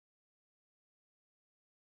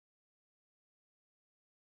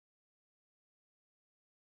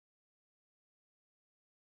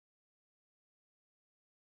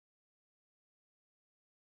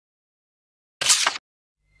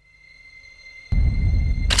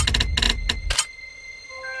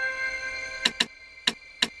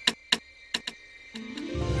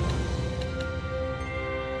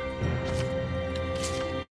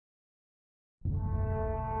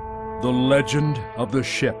The Legend of the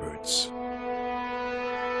Shepherds.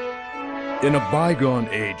 In a bygone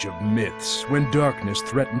age of myths, when darkness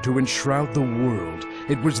threatened to enshroud the world,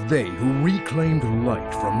 it was they who reclaimed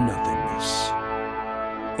light from nothingness.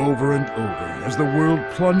 Over and over, as the world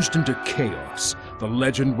plunged into chaos, the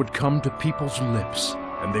legend would come to people's lips,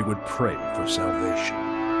 and they would pray for salvation.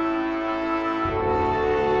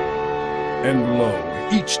 And lo,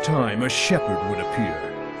 each time a shepherd would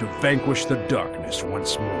appear to vanquish the darkness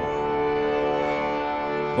once more.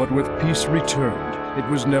 But with peace returned, it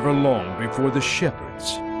was never long before the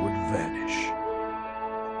shepherds would vanish.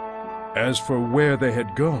 As for where they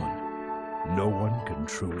had gone, no one can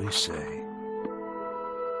truly say.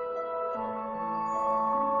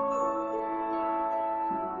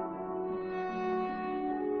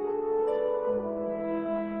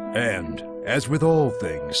 And, as with all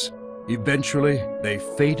things, eventually they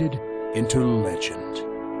faded into legend.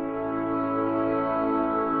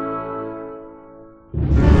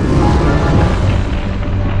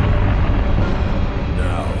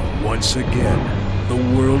 Once again, the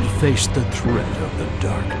world faced the threat of the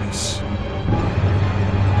darkness.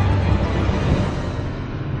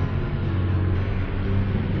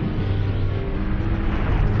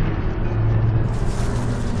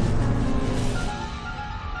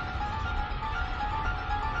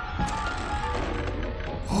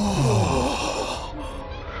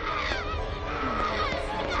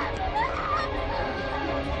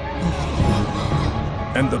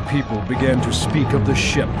 And the people began to speak of the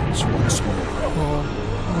shepherds once more.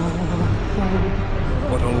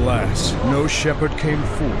 But alas, no shepherd came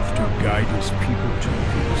forth to guide his people to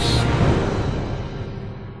peace.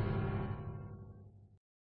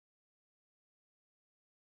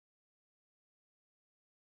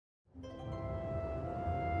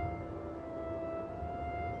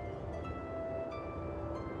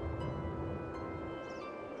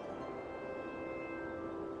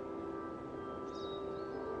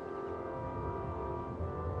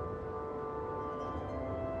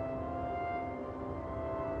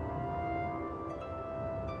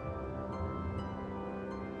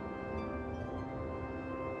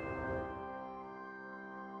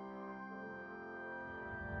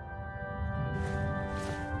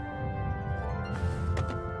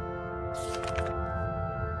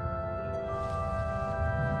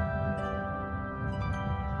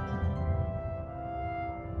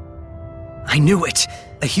 I knew it!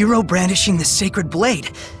 A hero brandishing the sacred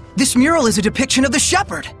blade. This mural is a depiction of the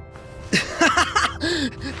shepherd!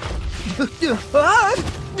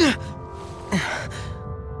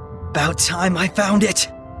 About time I found it!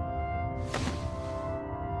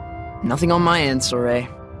 Nothing on my end, Soray.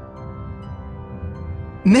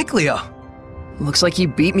 Mikleo! Looks like you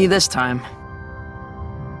beat me this time.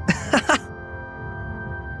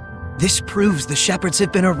 This proves the shepherds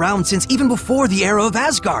have been around since even before the era of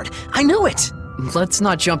Asgard. I knew it! Let's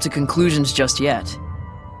not jump to conclusions just yet.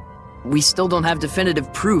 We still don't have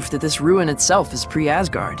definitive proof that this ruin itself is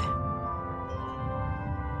pre-Asgard.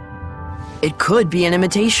 It could be an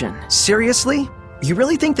imitation. Seriously? You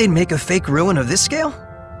really think they'd make a fake ruin of this scale?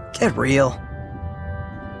 Get real.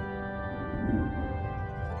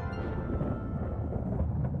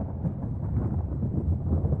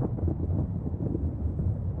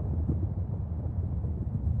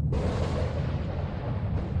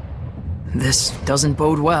 This doesn't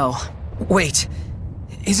bode well. Wait,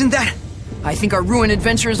 isn't that... I think our ruin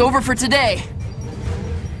adventure is over for today.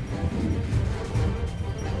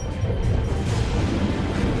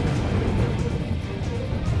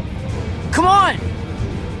 Come on!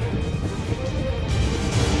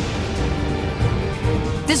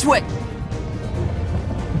 This way!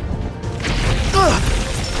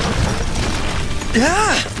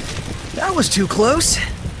 That was too close.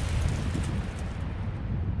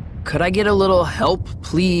 Could I get a little help,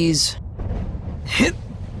 please?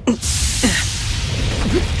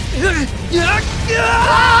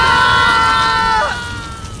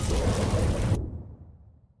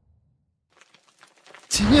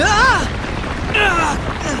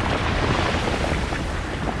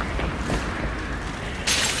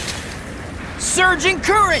 Surging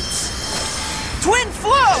currents! Twin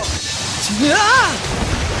flow!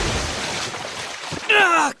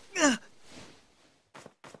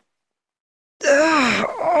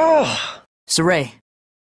 Soray.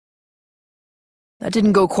 That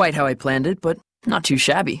didn't go quite how I planned it, but not too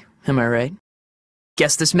shabby, am I right?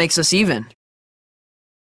 Guess this makes us even.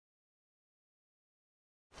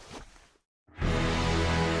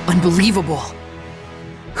 Unbelievable!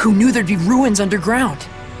 Who knew there'd be ruins underground?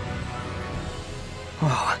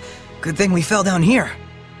 Oh, good thing we fell down here.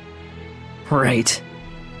 Right.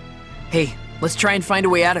 Hey, Let's try and find a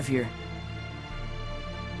way out of here.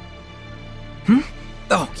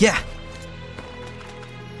 Oh, yeah.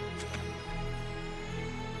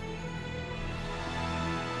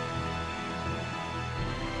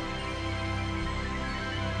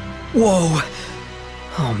 Whoa.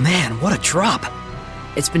 Oh man, what a drop.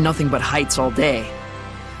 It's been nothing but heights all day.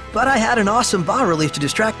 But I had an awesome bas relief to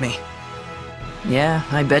distract me. Yeah,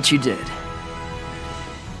 I bet you did.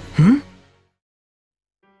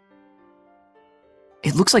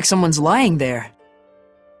 It looks like someone's lying there.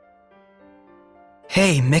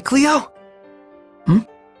 Hey, Mikleo?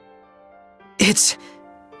 It's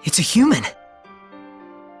a human.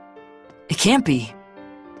 It can't be.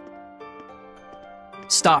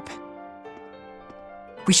 Stop.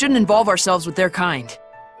 We shouldn't involve ourselves with their kind.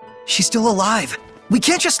 She's still alive. We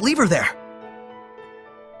can't just leave her there.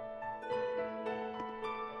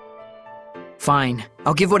 Fine.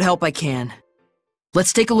 I'll give what help I can.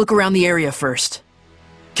 Let's take a look around the area first.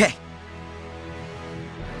 Okay.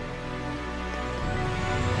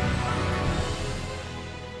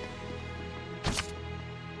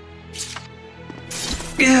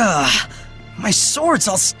 Yeah, my sword's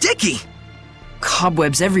all sticky.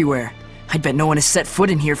 Cobwebs everywhere. I'd bet no one has set foot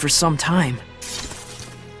in here for some time.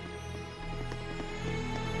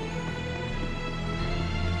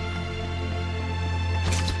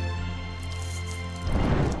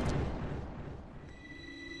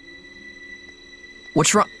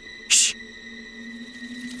 What's wrong? Shh.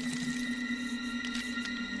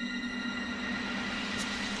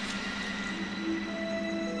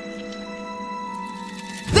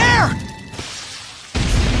 There!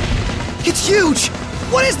 It's huge!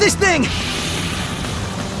 What is this thing?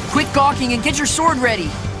 Quit gawking and get your sword ready!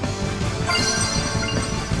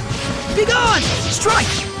 Be gone! Strike!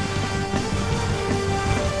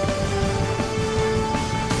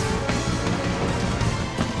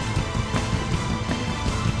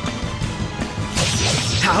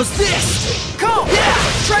 How's this? Go! Yeah!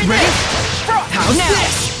 Try Ready? this! How's Now.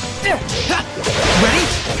 this? Ha! Ready?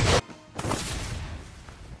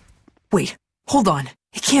 Wait, hold on.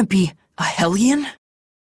 It can't be a Hellion?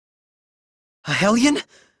 A Hellion?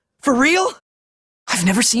 For real? I've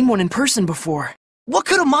never seen one in person before. What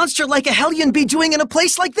could a monster like a Hellion be doing in a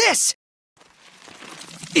place like this?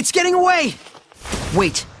 It's getting away!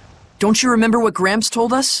 Wait, don't you remember what Gramps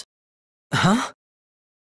told us? Huh?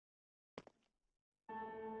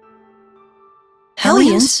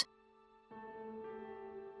 Hellions?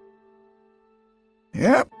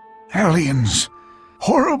 Yep, Hellions.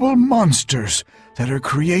 Horrible monsters that are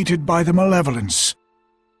created by the malevolence.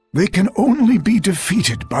 They can only be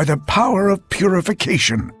defeated by the power of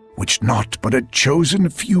purification, which not but a chosen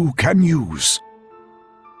few can use.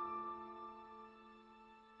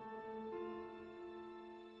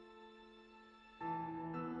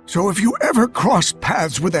 So if you ever cross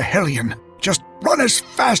paths with a Hellion, just run as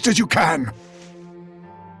fast as you can.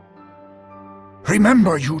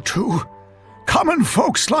 Remember, you two, common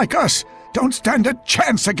folks like us don't stand a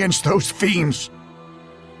chance against those fiends.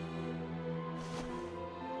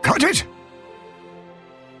 Cut it?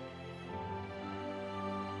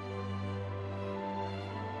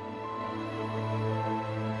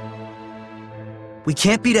 We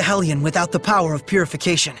can't beat a Hellion without the power of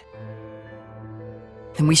purification.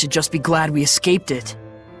 Then we should just be glad we escaped it.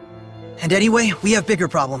 And anyway, we have bigger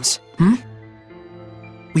problems.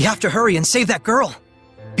 We have to hurry and save that girl,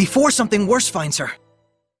 before something worse finds her.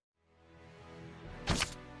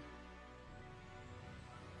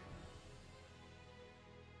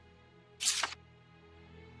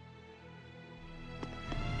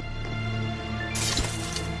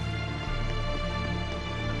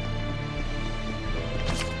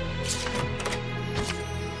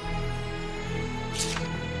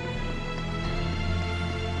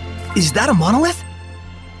 Is that a monolith?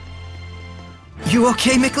 You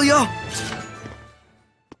okay, Mikleo?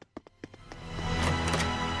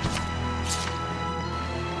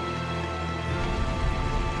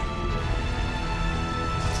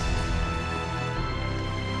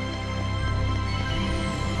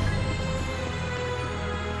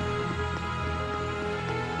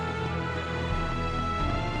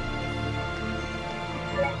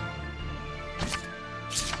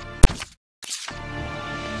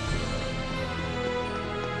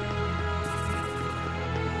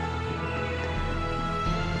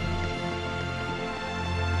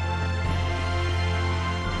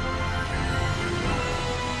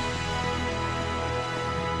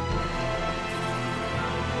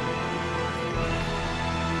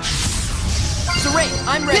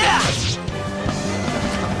 I'm ready. Yeah!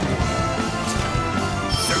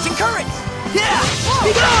 Surging current! Yeah!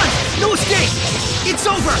 Be gone! No escape! It's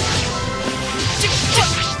over!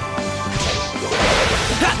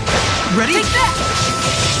 Ready? Take that!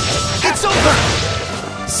 It's over!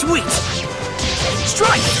 Sweet!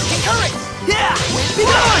 Strike! Concurrent! Yeah! Be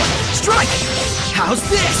gone! Strike! How's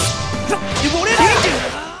this? It won't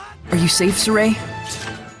end! Are you safe, Saray?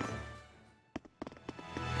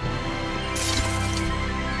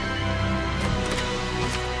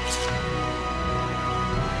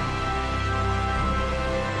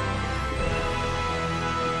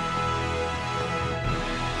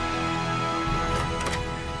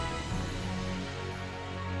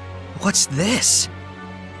 What's this?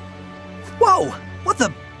 Whoa! What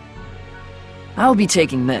the? I'll be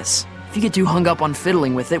taking this. If you get too hung up on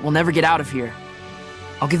fiddling with it, we'll never get out of here.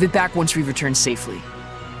 I'll give it back once we return safely.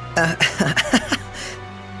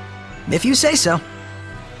 If you say so.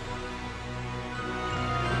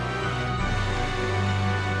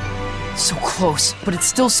 So close, but it's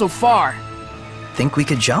still so far. Think we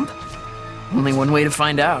could jump? Only one way to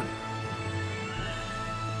find out.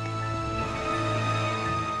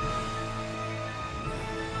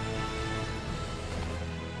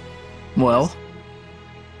 Well?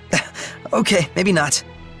 Okay, maybe not.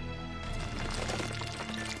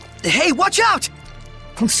 Hey, watch out!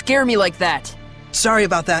 Don't scare me like that. Sorry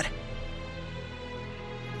about that.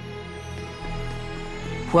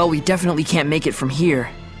 Well, we definitely can't make it from here.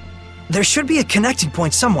 There should be a connecting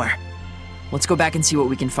point somewhere. Let's go back and see what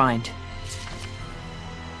we can find.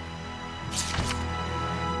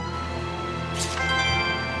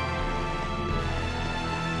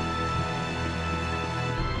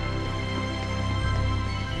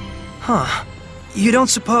 Huh. You don't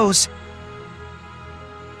suppose...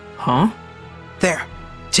 Huh? There.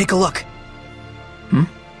 Take a look. Hmm?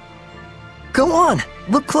 Go on.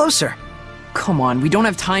 Look closer. Come on, we don't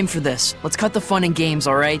have time for this. Let's cut the fun and games,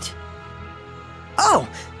 alright? Oh!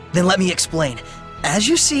 Then let me explain. As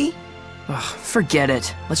you see... Ugh, forget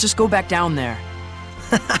it. Let's just go back down there.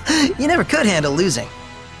 You never could handle losing.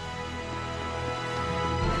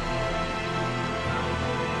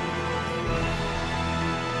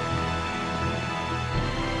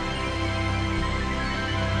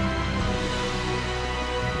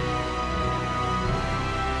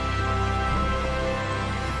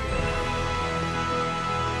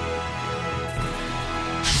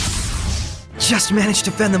 Just managed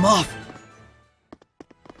to fend them off.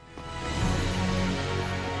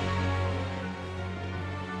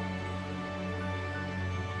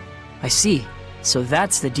 I see. So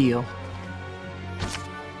that's the deal.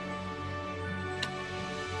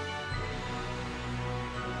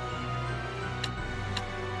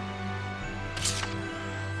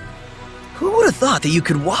 Who would have thought that you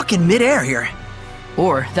could walk in midair here?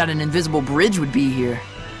 Or that an invisible bridge would be here.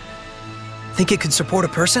 Think it could support a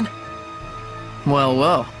person? Well,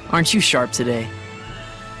 well, aren't you sharp today?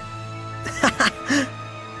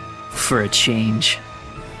 For a change.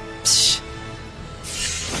 Psst.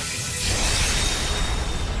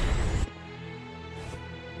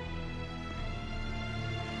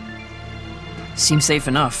 Seems safe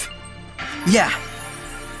enough. Yeah.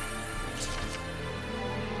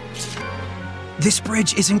 This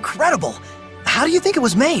bridge is incredible. How do you think it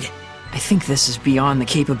was made? I think this is beyond the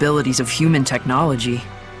capabilities of human technology.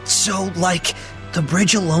 So, like, the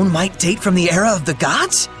bridge alone might date from the era of the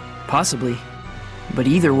gods? Possibly. But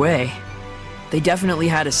either way, they definitely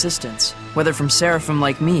had assistance, whether from Seraphim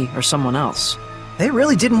like me or someone else. They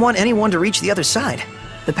really didn't want anyone to reach the other side.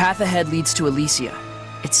 The path ahead leads to Elysia.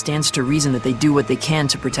 It stands to reason that they do what they can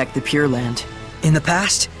to protect the Pure Land. In the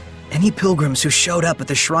past, any pilgrims who showed up at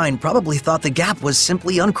the shrine probably thought the gap was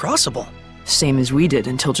simply uncrossable. Same as we did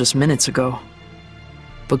until just minutes ago.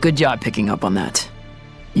 But good job picking up on that.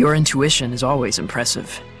 Your intuition is always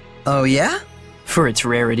impressive. Oh yeah? For its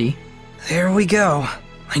rarity. There we go.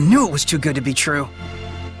 I knew it was too good to be true.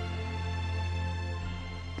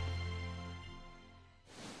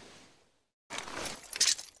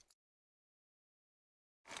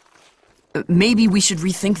 Maybe we should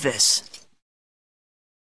rethink this.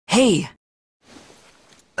 Hey!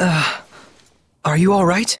 Are you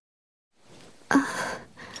alright?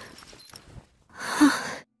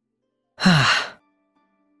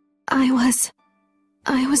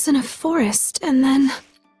 I was in a forest, and then...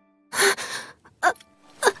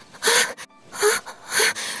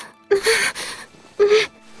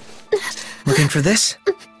 Looking for this?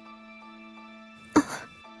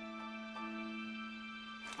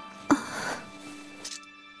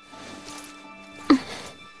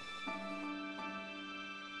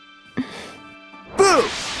 Boo!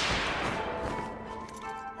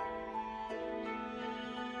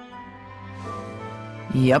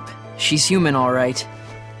 Yep, she's human all right.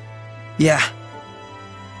 Yeah.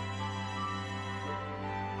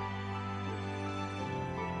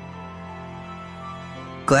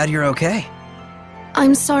 Glad you're okay.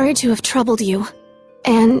 I'm sorry to have troubled you.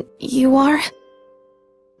 And you are?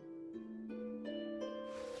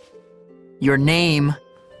 Your name.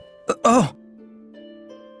 Oh.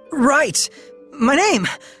 Right. My name.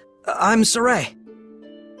 I'm Saray.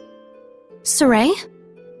 Saray?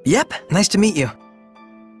 Yep, nice to meet you.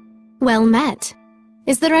 Well met.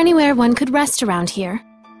 Is there anywhere one could rest around here?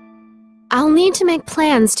 I'll need to make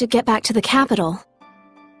plans to get back to the capital.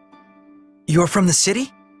 You're from the city?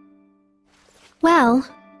 Well...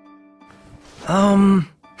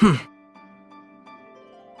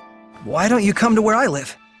 Why don't you come to where I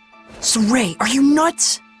live? Saray, are you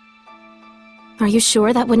nuts? Are you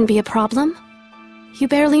sure that wouldn't be a problem? You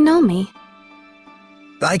barely know me.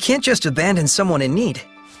 I can't just abandon someone in need.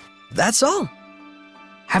 That's all.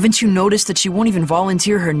 Haven't you noticed that she won't even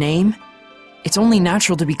volunteer her name? It's only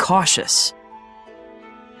natural to be cautious.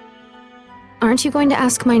 Aren't you going to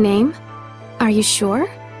ask my name? Are you sure?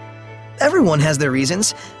 Everyone has their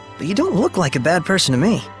reasons, but you don't look like a bad person to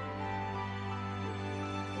me.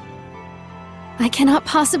 I cannot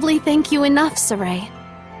possibly thank you enough, Saray.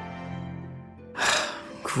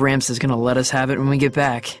 Gramps is gonna let us have it when we get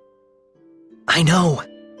back. I know.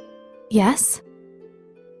 Yes?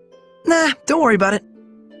 Nah, don't worry about it.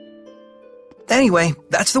 Anyway,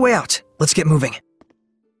 that's the way out. Let's get moving.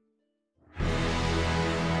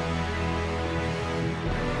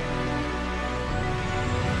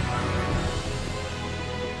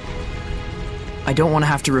 I don't want to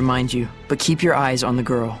have to remind you, but keep your eyes on the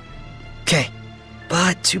girl. Okay,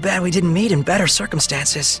 but too bad we didn't meet in better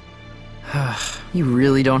circumstances. You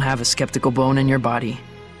really don't have a skeptical bone in your body.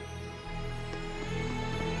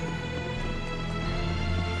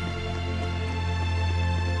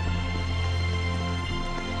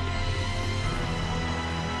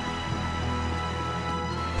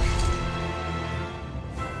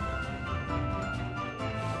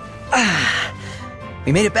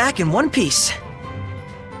 We made it back in one piece.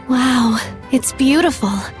 Wow, it's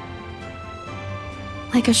beautiful.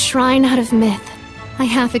 Like a shrine out of myth. I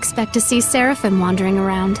half expect to see Seraphim wandering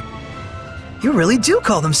around. You really do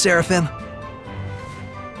call them Seraphim.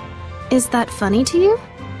 Is that funny to you?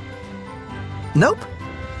 Nope.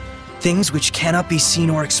 Things which cannot be seen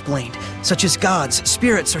or explained, such as gods,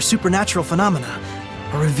 spirits, or supernatural phenomena,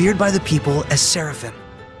 are revered by the people as Seraphim.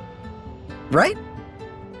 Right?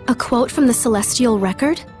 A quote from the Celestial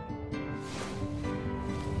Record?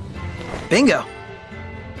 Bingo.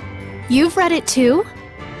 You've read it too?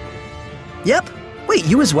 Yep. Wait,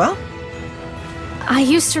 you as well? I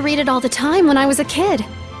used to read it all the time when I was a kid.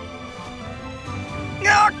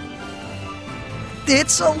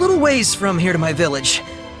 It's a little ways from here to my village.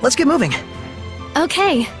 Let's get moving.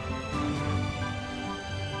 Okay.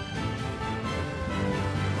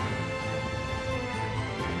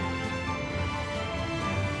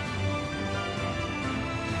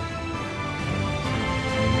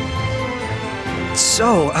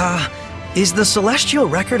 So, is the Celestial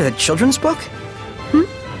Record a children's book?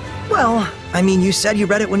 Well, I mean, you said you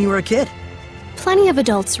read it when you were a kid. Plenty of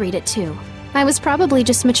adults read it too. I was probably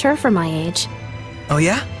just mature for my age. Oh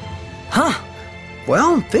yeah? Huh.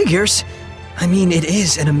 Well, figures. I mean, it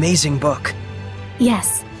is an amazing book.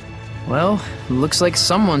 Yes. Well, looks like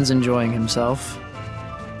someone's enjoying himself.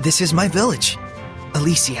 This is my village,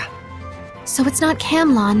 Elysia. So it's not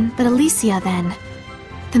Camlon, but Elysia then.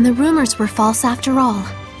 Then the rumors were false after all.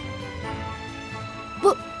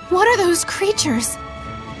 What are those creatures?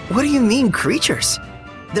 What do you mean, creatures?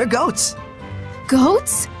 They're goats.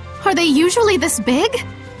 Goats? Are they usually this big?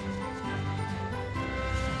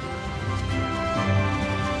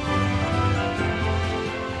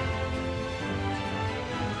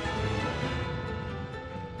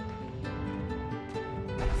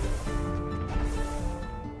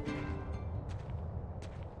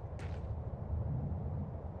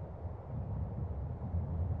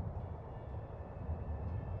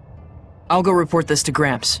 I'll go report this to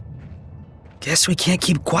Gramps. Guess we can't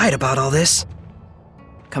keep quiet about all this.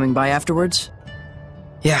 Coming by afterwards?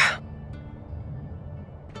 Yeah.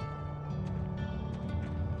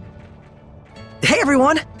 Hey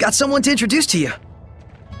everyone! Got someone to introduce to you.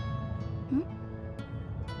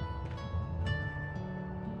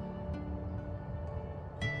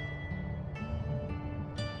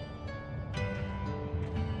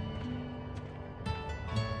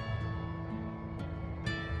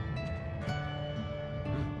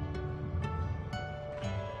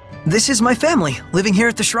 This is my family, living here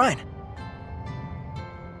at the shrine.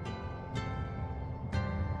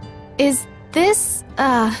 Is this,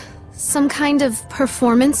 some kind of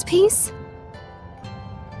performance piece?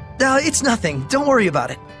 It's nothing. Don't worry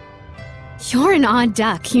about it. You're an odd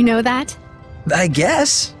duck, you know that? I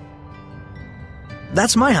guess.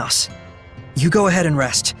 That's my house. You go ahead and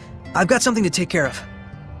rest. I've got something to take care of.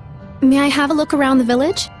 May I have a look around the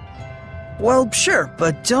village? Well, sure,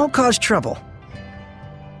 but don't cause trouble.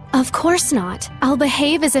 Of course not. I'll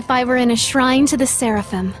behave as if I were in a shrine to the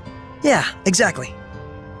Seraphim. Yeah, exactly.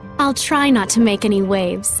 I'll try not to make any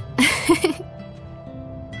waves.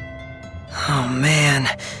 Oh man,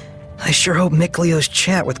 I sure hope Mick Leo's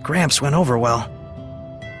chat with Gramps went over well.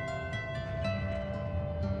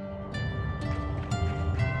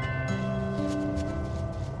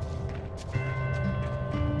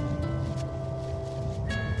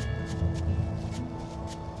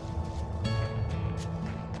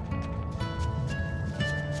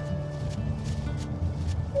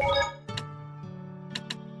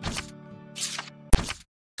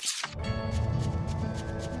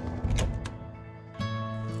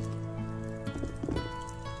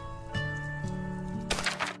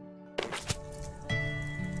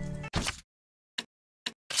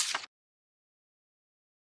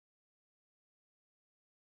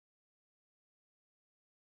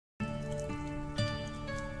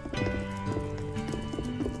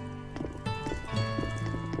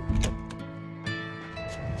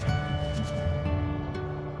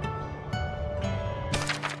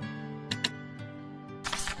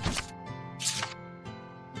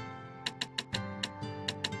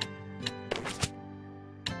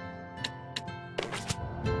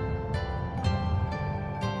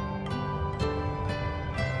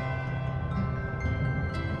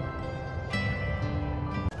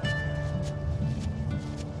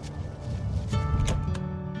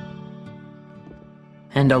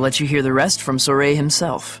 And I'll let you hear the rest from Soray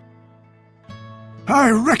himself.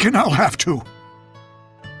 I reckon I'll have to.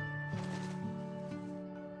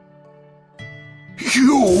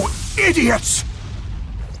 You idiots!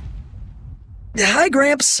 Hi,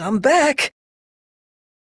 Gramps. I'm back.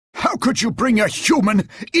 How could you bring a human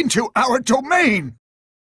into our domain?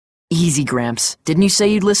 Easy, Gramps. Didn't you say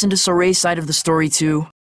you'd listen to Soray's side of the story, too?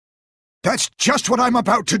 That's just what I'm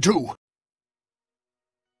about to do.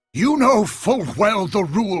 You know full well the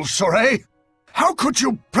rules, Soray. How could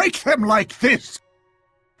you break them like this?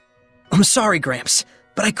 I'm sorry, Gramps,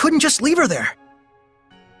 but I couldn't just leave her there.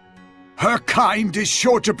 Her kind is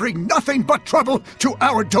sure to bring nothing but trouble to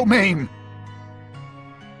our domain.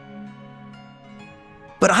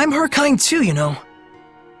 But I'm her kind too, you know.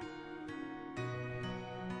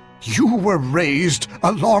 You were raised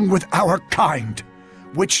along with our kind,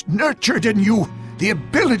 which nurtured in you the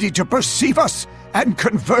ability to perceive us and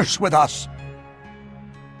converse with us.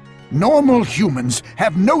 Normal humans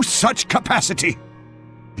have no such capacity.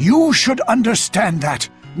 You should understand that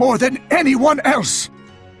more than anyone else.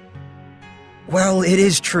 Well, it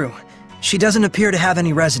is true. She doesn't appear to have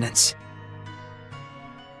any resonance.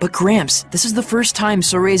 But Gramps, this is the first time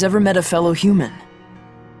Soray's ever met a fellow human.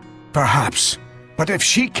 Perhaps. But if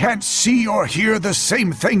she can't see or hear the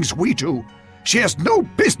same things we do, she has no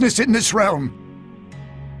business in this realm.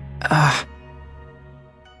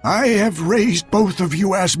 I have raised both of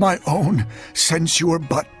you as my own since you were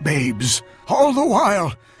but babes, all the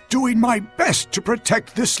while doing my best to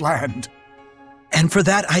protect this land. And for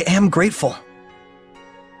that, I am grateful.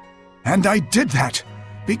 And I did that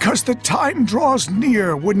because the time draws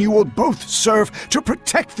near when you will both serve to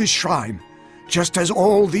protect this shrine, just as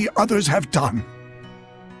all the others have done.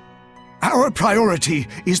 Our priority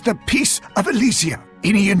is the peace of Elysia.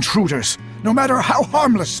 Any intruders, no matter how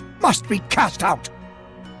harmless, must be cast out.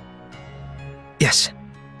 Yes.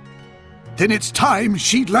 Then it's time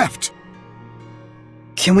she left.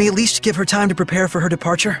 Can we at least give her time to prepare for her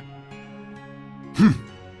departure?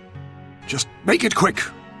 Just make it quick.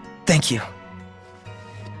 Thank you.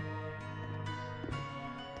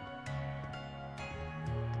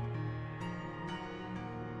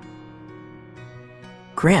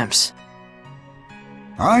 Gramps.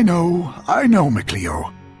 I know,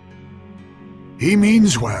 McLeo. He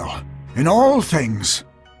means well, in all things.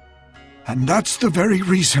 And that's the very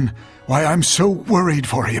reason why I'm so worried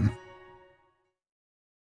for him.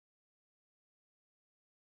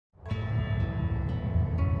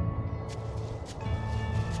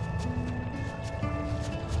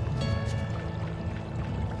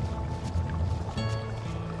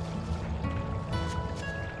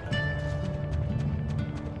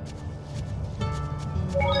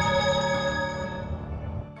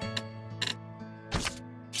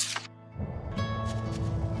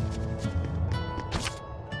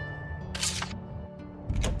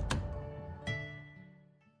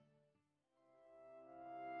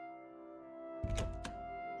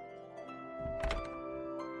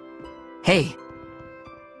 Hey.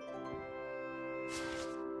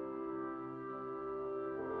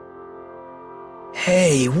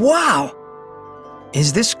 Hey, wow!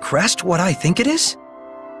 Is this crest what I think it is?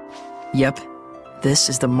 Yep. This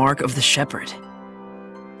is the mark of the shepherd.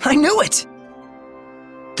 I knew it!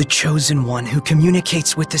 The Chosen One who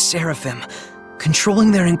communicates with the Seraphim,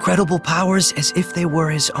 controlling their incredible powers as if they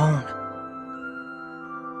were his own.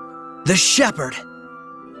 The Shepherd!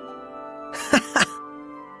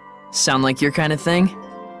 Sound like your kind of thing?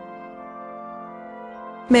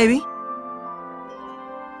 Maybe.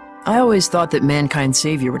 I always thought that Mankind's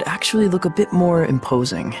savior would actually look a bit more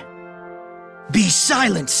imposing. Be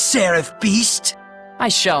silent, Seraph Beast! I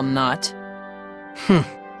shall not.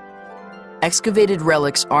 Excavated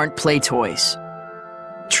relics aren't play toys.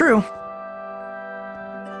 True.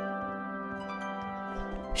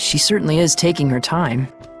 She certainly is taking her time.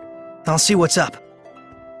 I'll see what's up.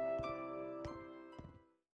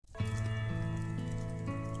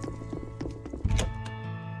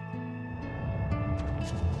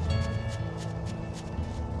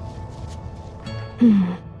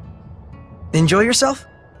 Enjoy yourself?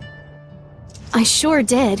 I sure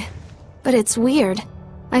did. But it's weird.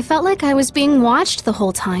 I felt like I was being watched the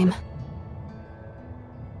whole time.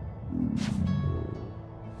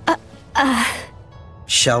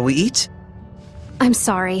 Shall we eat? I'm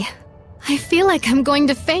sorry. I feel like I'm going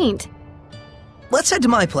to faint. Let's head to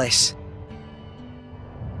my place.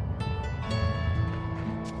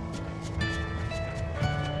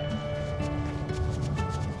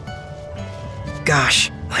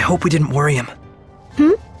 Gosh, I hope we didn't worry him.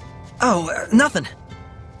 Oh, nothing.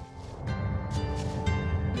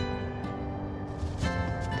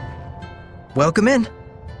 Welcome in.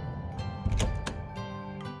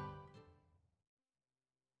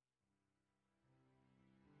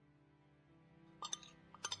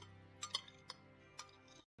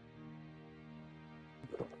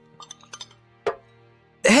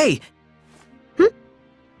 Hey!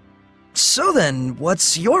 So then,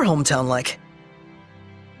 what's your hometown like?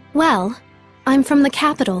 Well, I'm from the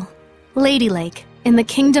capital, Lady Lake, in the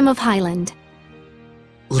Kingdom of Highland.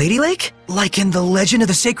 Lady Lake? Like in the Legend of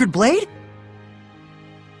the Sacred Blade?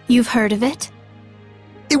 You've heard of it?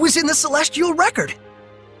 It was in the Celestial Record!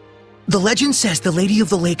 The legend says the Lady of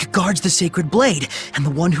the Lake guards the Sacred Blade, and the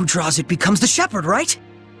one who draws it becomes the shepherd, right?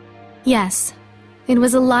 Yes. It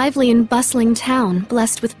was a lively and bustling town,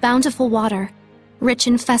 blessed with bountiful water, rich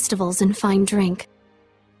in festivals and fine drink.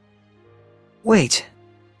 Wait,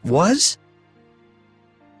 was?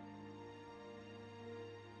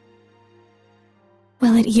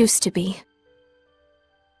 Well, it used to be.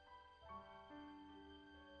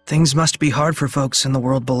 Things must be hard for folks in the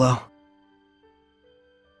world below.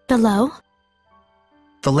 Below?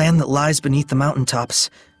 The land that lies beneath the mountaintops.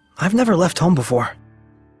 I've never left home before.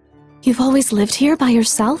 You've always lived here by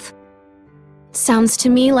yourself? Sounds to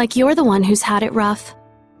me like you're the one who's had it rough.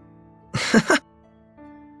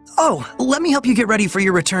 Oh, let me help you get ready for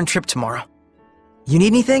your return trip tomorrow. You need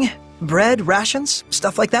anything? Bread, rations,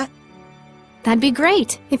 stuff like that? That'd be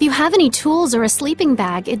great. If you have any tools or a sleeping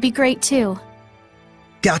bag, it'd be great too.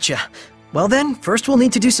 Gotcha. Well then, first we'll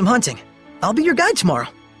need to do some hunting. I'll be your guide tomorrow.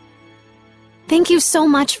 Thank you so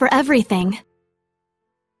much for everything.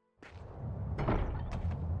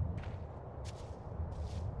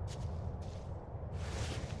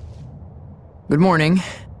 Good morning.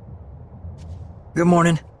 Good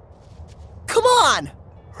morning. Come on!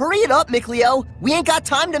 Hurry it up, Mikleo. We ain't got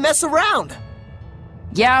time to mess around.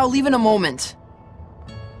 Yeah, I'll leave in a moment.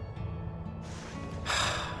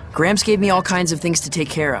 Gramps gave me all kinds of things to take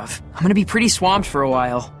care of. I'm gonna be pretty swamped for a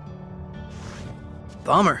while.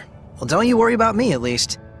 Bummer. Well, don't you worry about me, at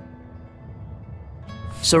least.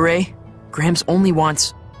 So, Ray, Gramps only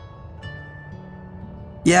wants...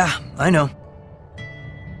 Yeah, I know.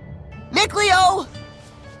 Mikleo!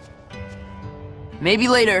 Maybe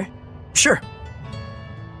later. Sure.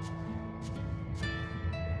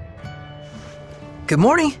 Good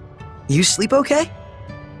morning. You sleep okay?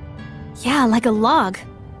 Yeah, like a log.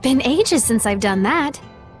 Been ages since I've done that.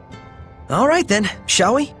 All right then,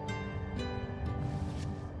 shall we?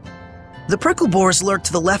 The prickle boars lurk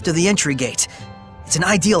to the left of the entry gate. It's an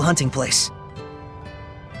ideal hunting place.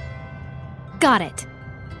 Got it.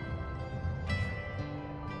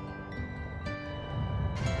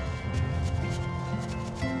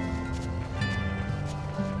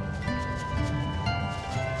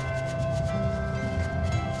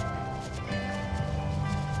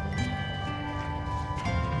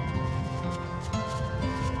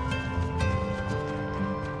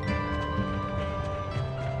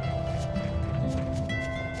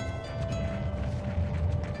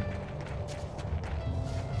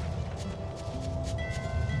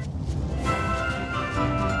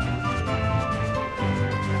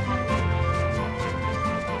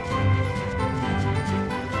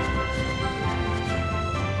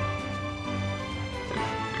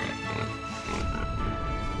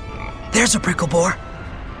 There's a prickle boar.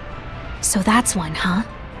 So that's one, huh?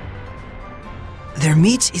 Their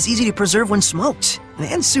meat is easy to preserve when smoked,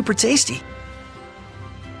 and super tasty.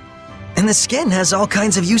 And the skin has all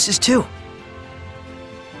kinds of uses too.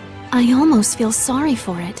 I almost feel sorry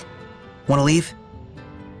for it. Wanna leave?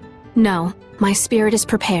 No, my spirit is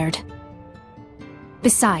prepared.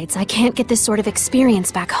 Besides, I can't get this sort of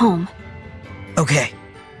experience back home. Okay.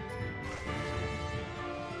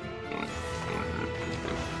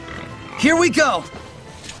 Here we go!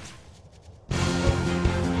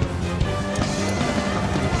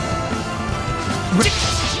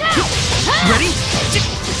 Ready?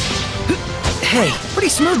 Hey, pretty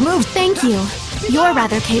smooth move. Thank you. You're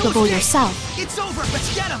rather capable yourself. It's over,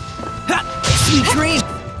 let's get him! Ha! Sweet dream!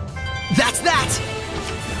 That's that!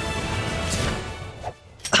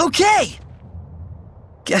 Okay!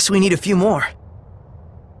 Guess we need a few more.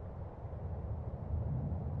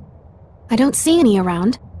 I don't see any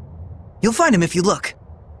around. You'll find him if you look.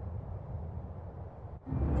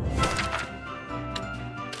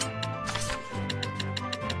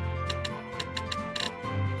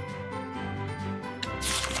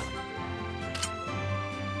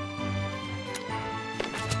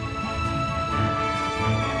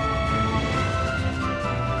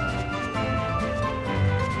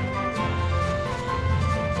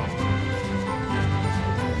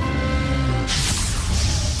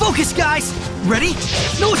 Focus, guys! Ready?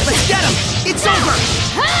 No, let's get him! It's over!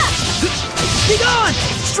 Be gone!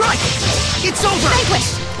 Strike! It's over!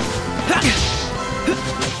 Vanquished!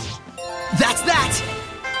 That's that!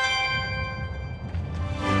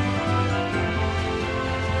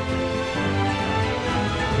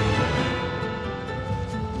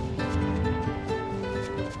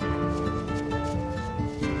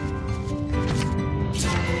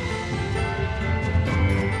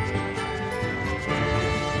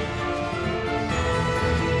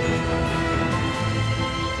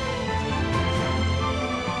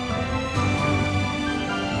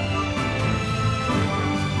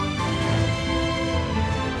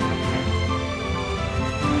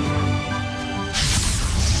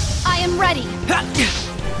 I am ready.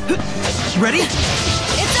 Ready?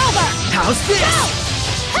 It's over! How's this?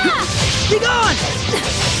 Be gone!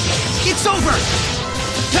 It's over!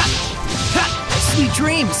 Sweet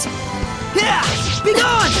dreams! Yeah! Be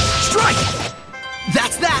gone! Strike!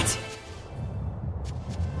 That's that!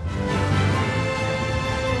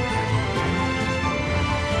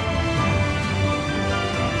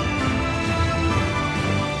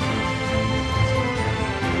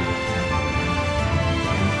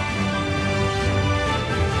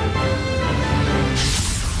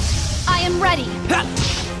 I am ready.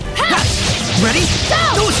 Ready? Go!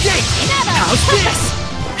 No escape! Never! How's this?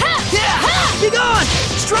 Yeah! Be gone!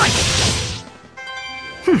 Strike!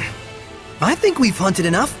 I think we've hunted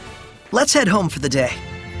enough. Let's head home for the day.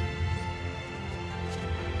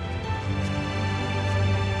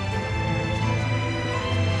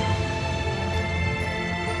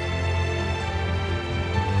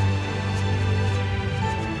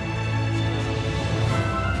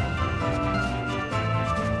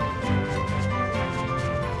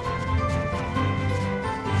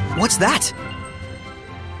 What's that?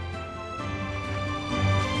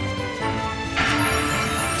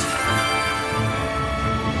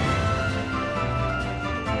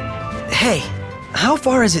 Hey, how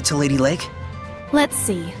far is it to Lady Lake? Let's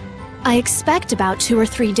see. I expect about 2 or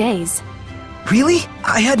 3 days. Really?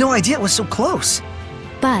 I had no idea it was so close.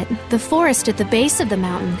 But the forest at the base of the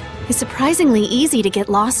mountain is surprisingly easy to get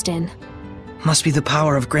lost in. Must be the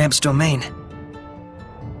power of Gramps' domain.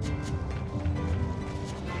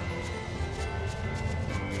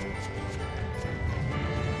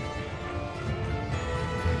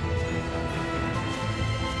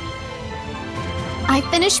 I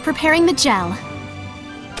finished preparing the gel.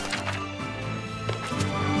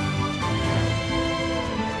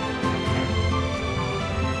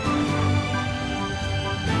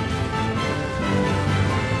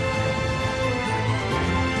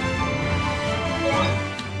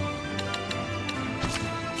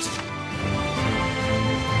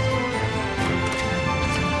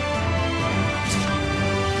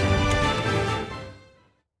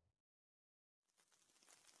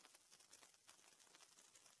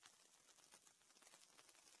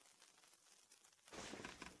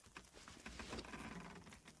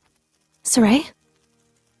 Saray?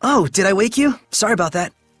 Oh, did I wake you? Sorry about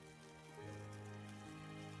that.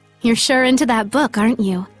 You're sure into that book, aren't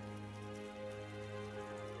you?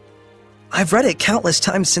 I've read it countless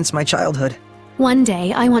times since my childhood. One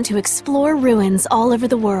day, I want to explore ruins all over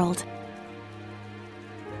the world.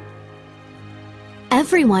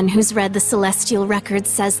 Everyone who's read the Celestial Records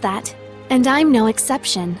says that, And I'm no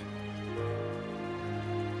exception.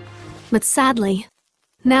 But sadly,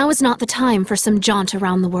 now is not the time for some jaunt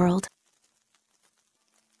around the world.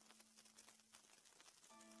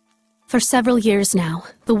 For several years now,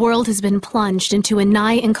 the world has been plunged into a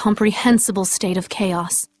nigh incomprehensible state of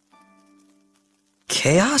chaos.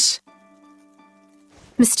 Chaos?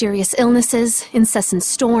 Mysterious illnesses, incessant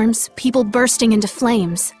storms, people bursting into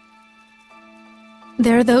flames.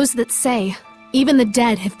 There are those that say, even the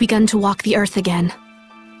dead have begun to walk the earth again.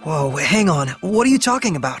 Whoa, hang on. What are you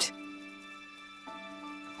talking about?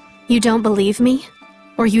 You don't believe me?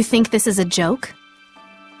 Or you think this is a joke?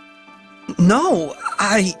 No,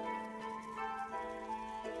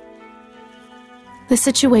 The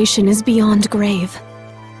situation is beyond grave.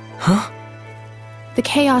 Huh? The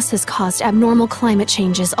chaos has caused abnormal climate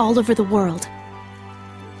changes all over the world.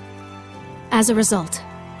 As a result,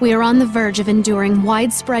 we are on the verge of enduring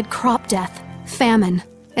widespread crop death, famine,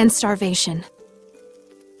 and starvation.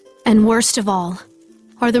 And worst of all,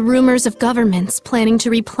 are the rumors of governments planning to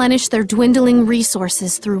replenish their dwindling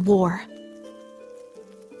resources through war.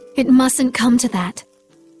 It mustn't come to that.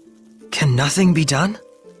 Can nothing be done?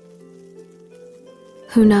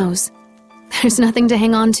 Who knows? There's nothing to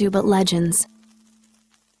hang on to but legends.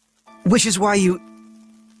 Which is why you...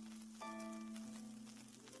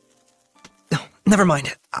 Oh, never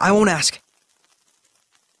mind. I won't ask.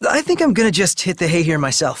 I think I'm gonna just hit the hay here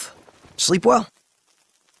myself. Sleep well.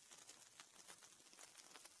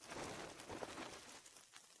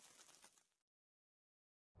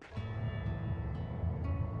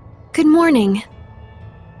 Good morning.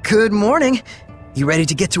 Good morning. You ready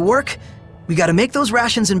to get to work? We gotta make those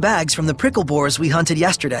rations and bags from the prickle boars we hunted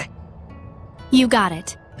yesterday. You got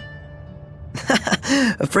it.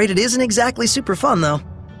 Afraid it isn't exactly super fun, though.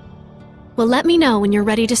 Well, let me know when you're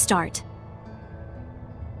ready to start.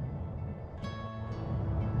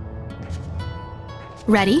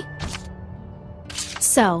 Ready?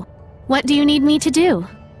 So, what do you need me to do?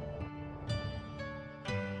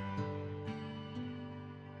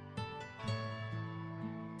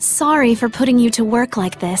 Sorry for putting you to work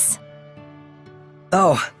like this.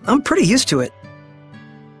 Oh, I'm pretty used to it.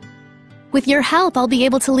 With your help, I'll be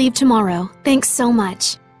able to leave tomorrow. Thanks so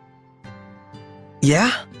much.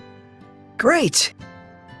 Yeah? Great.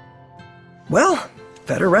 Well,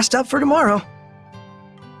 better rest up for tomorrow.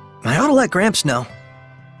 I ought to let Gramps know.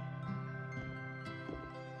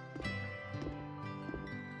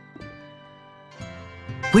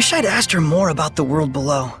 Wish I'd asked her more about the world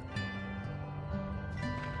below.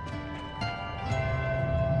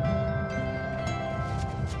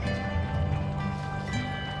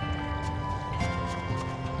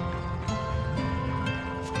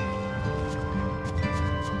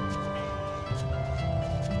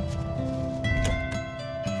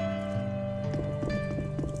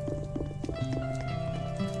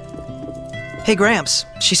 Hey, Gramps.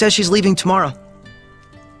 She says she's leaving tomorrow.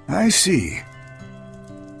 I see.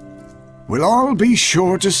 We'll all be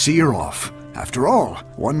sure to see her off. After all,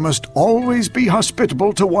 one must always be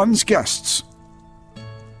hospitable to one's guests.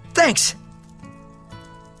 Thanks!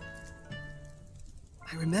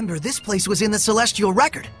 I remember this place was in the Celestial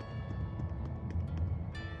Record.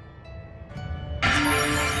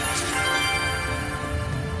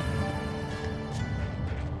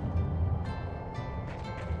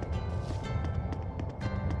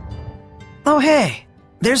 Oh hey,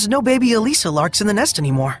 there's no baby Elisa larks in the nest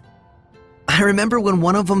anymore. I remember when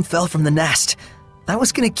one of them fell from the nest. I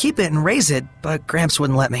was gonna keep it and raise it, but Gramps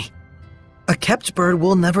wouldn't let me. A kept bird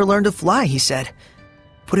will never learn to fly, he said.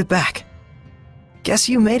 Put it back. Guess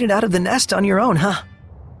you made it out of the nest on your own, huh?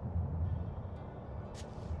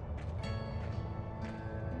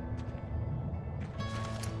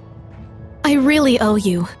 I really owe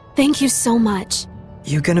you. Thank you so much.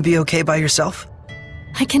 You gonna be okay by yourself?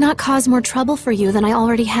 I cannot cause more trouble for you than I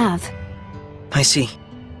already have. I see.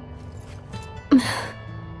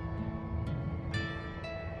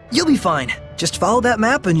 You'll be fine. Just follow that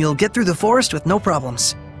map and you'll get through the forest with no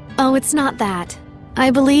problems. Oh, it's not that.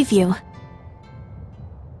 I believe you.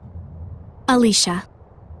 Alicia.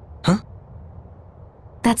 Huh?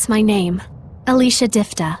 That's my name. Alicia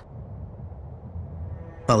Difta.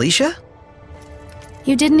 Alicia?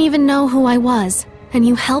 You didn't even know who I was, and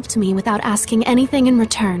you helped me without asking anything in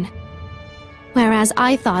return. Whereas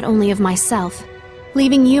I thought only of myself,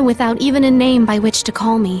 leaving you without even a name by which to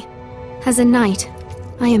call me. As a knight,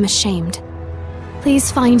 I am ashamed.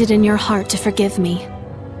 Please find it in your heart to forgive me.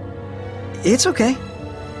 It's okay.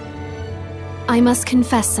 I must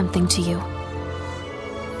confess something to you.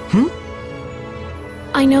 Hmm?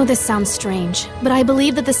 I know this sounds strange, but I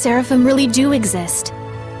believe that the Seraphim really do exist.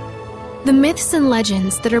 The myths and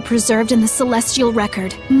legends that are preserved in the celestial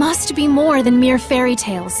record must be more than mere fairy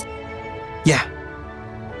tales. Yeah.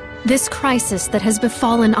 This crisis that has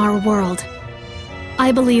befallen our world,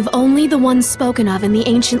 I believe only the one spoken of in the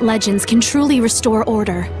ancient legends can truly restore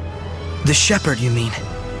order. The shepherd, you mean?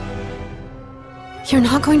 You're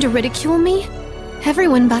not going to ridicule me?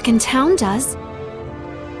 Everyone back in town does.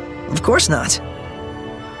 Of course not.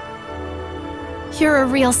 You're a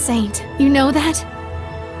real saint, you know that?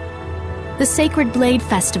 The Sacred Blade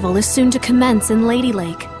Festival is soon to commence in Lady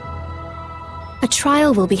Lake. A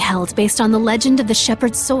trial will be held based on the legend of the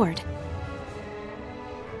Shepherd's Sword.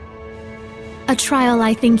 A trial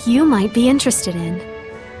I think you might be interested in.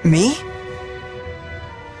 Me?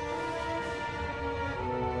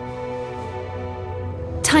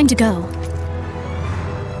 Time to go.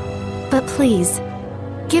 But please,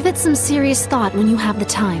 give it some serious thought when you have the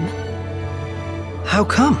time. How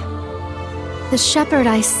come? The shepherd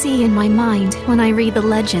I see in my mind when I read the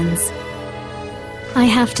legends. I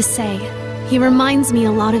have to say, he reminds me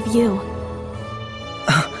a lot of you.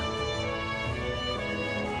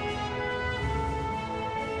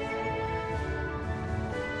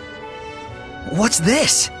 What's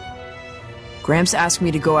this? Gramps asked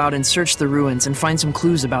me to go out and search the ruins and find some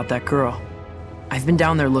clues about that girl. I've been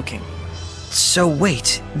down there looking. So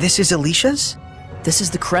wait, this is Alicia's? This is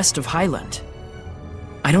the crest of Highland.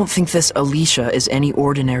 I don't think this Alicia is any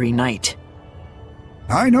ordinary knight.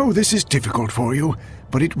 I know this is difficult for you,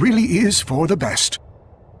 but it really is for the best.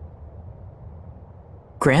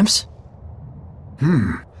 Gramps?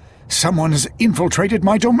 Someone has infiltrated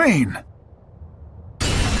my domain.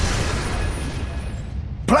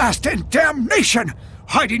 Blast and damnation!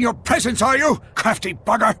 Hiding your presence, are you, crafty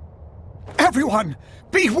bugger? Everyone,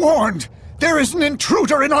 be warned! There is an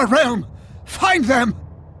intruder in our realm! Find them!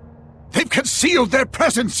 They've concealed their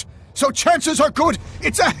presence, so chances are good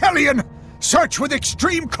it's a Hellion! Search with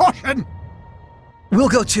extreme caution! We'll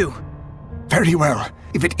go too. Very well.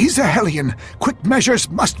 If it is a Hellion, quick measures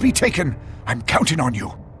must be taken. I'm counting on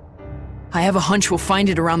you. I have a hunch we'll find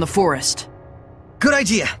it around the forest. Good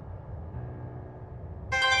idea.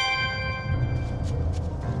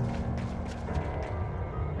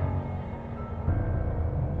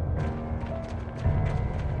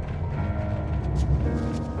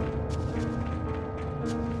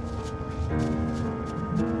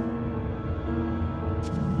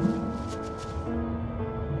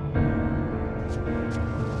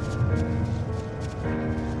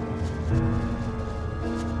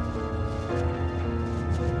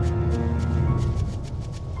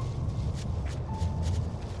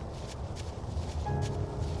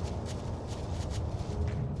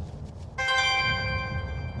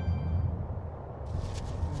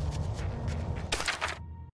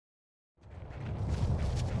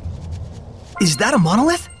 Is that a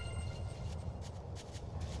monolith?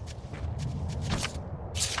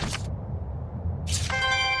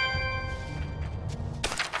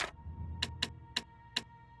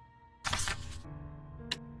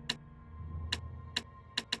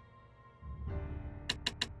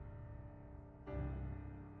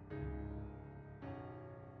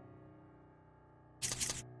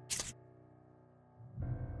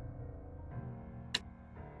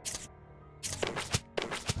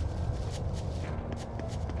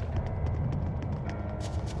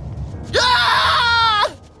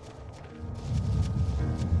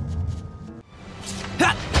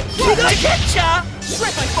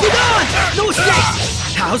 No escape!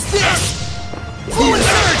 How's this? Fluid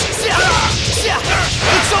surge!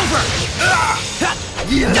 It's over!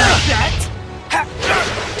 Like that?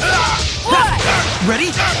 Ready?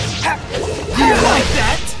 Like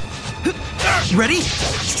that? Ready?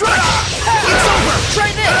 Strike! It's over! Try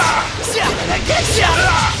this!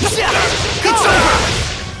 It's over!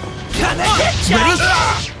 Ready?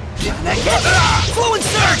 Fluid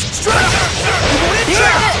surge! Strike!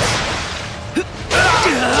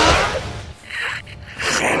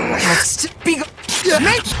 Let's be go-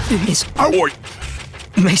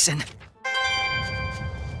 Mason.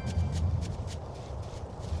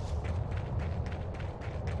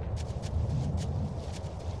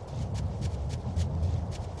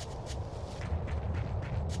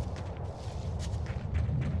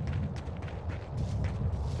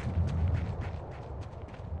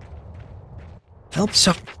 Help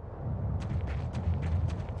so.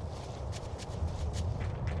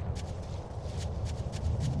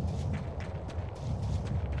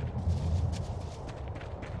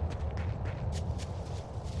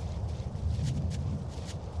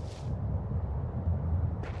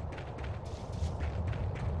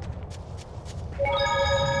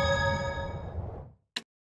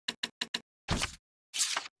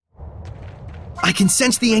 I can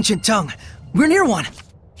sense the ancient tongue. We're near one.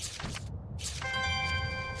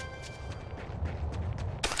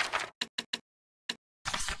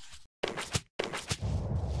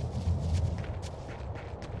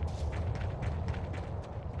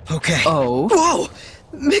 Okay. Oh? Whoa!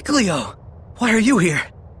 Miclio! Why are you here?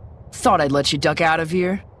 Thought I'd let you duck out of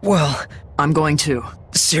here. Well, I'm going too.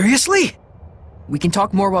 seriously? We can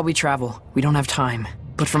talk more while we travel. We don't have time.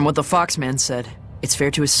 But from what the Foxman said, it's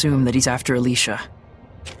fair to assume that he's after Alicia.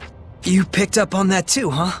 You picked up on that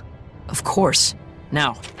too, huh? Of course.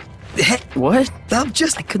 Now. Heh, What? I'm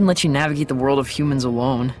just... I couldn't let you navigate the world of humans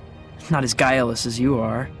alone. Not as guileless as you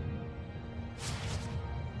are.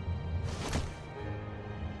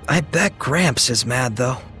 I bet Gramps is mad,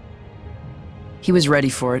 though. He was ready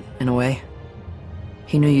for it, in a way.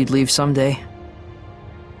 He knew you'd leave someday.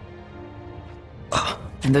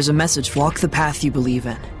 And there's a message: walk the path you believe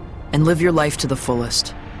in, and live your life to the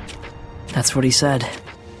fullest. That's what he said.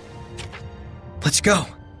 Let's go.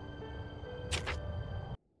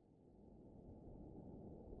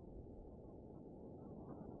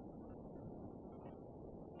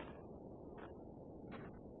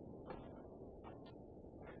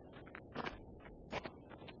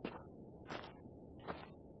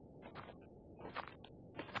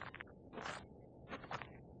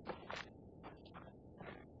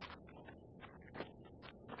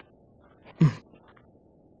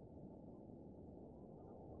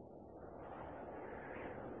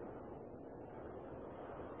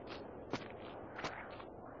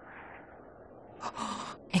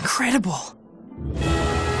 Incredible!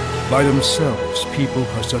 By themselves, people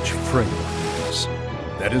are such frail things.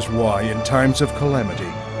 That is why, in times of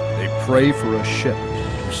calamity, they pray for a shepherd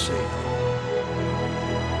to save them.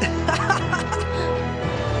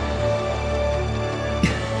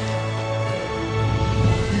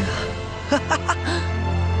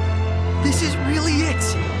 This is really it!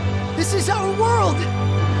 This is our world!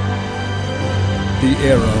 The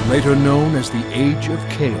era later known as the Age of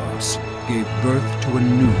Chaos gave birth to a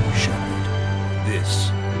new shepherd.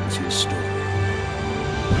 This is his story.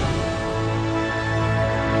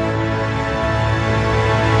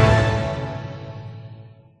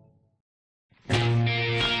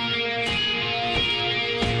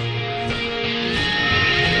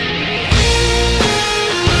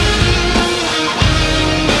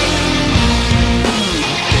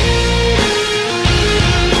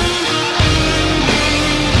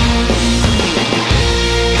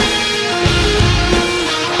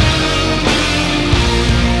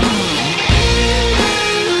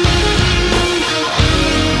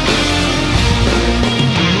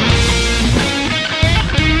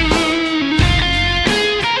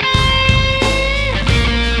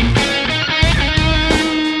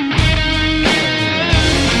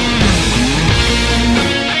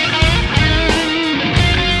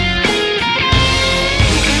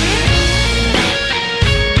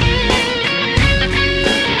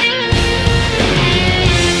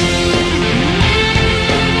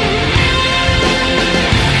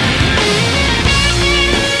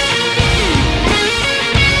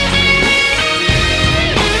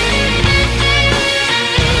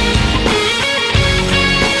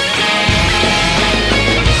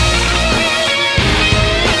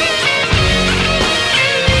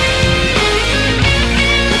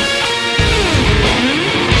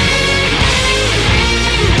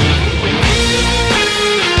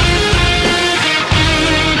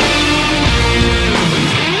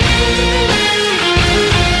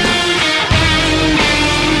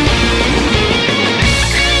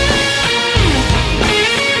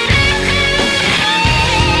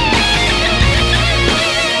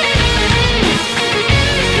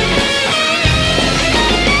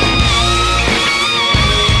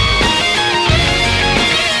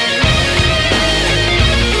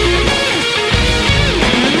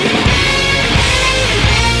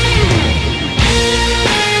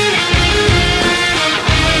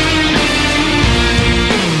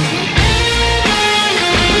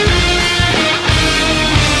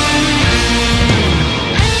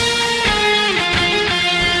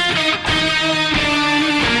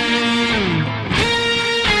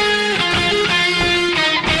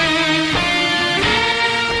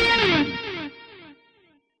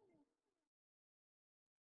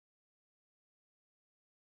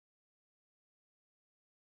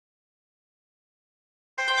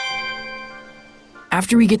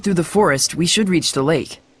 After we get through the forest, we should reach the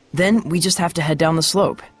lake. Then we just have to head down the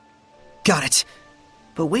slope. Got it.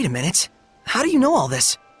 But wait a minute. How do you know all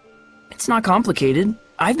this? It's not complicated.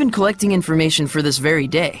 I've been collecting information for this very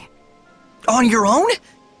day. On your own?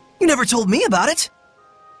 You never told me about it.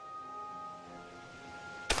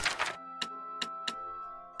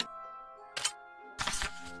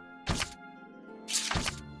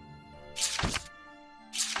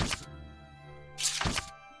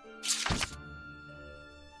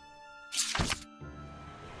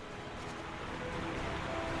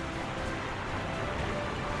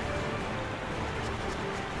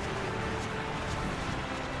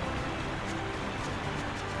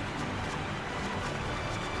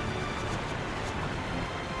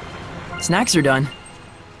 Snacks are done.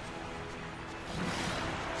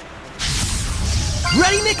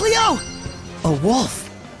 Ready, Mikleo? A wolf?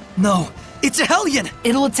 No, it's a Hellion!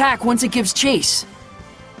 It'll attack once it gives chase.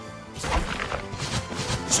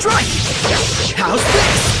 Strike! How's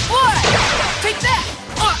this? What? Take that!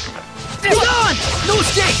 Be gone! No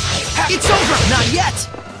escape! It's over! Not yet!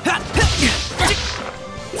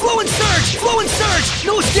 Flow and surge! Flow and surge!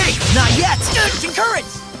 No escape! Not yet!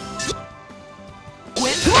 Concurrence!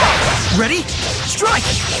 Ready? Strike!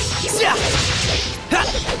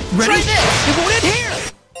 Ready? Try this. It won't end here!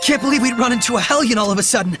 Can't believe we'd run into a Hellion all of a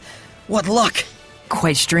sudden. What luck.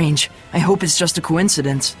 Quite strange. I hope it's just a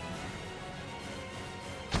coincidence.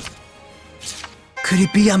 Could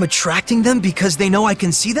it be I'm attracting them because they know I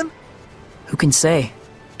can see them? Who can say?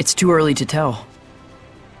 It's too early to tell.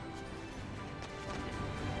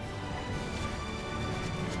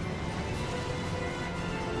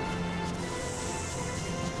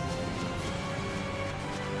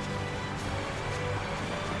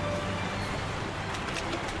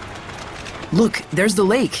 Look, there's the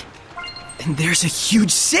lake. And there's a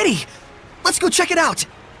huge city! Let's go check it out!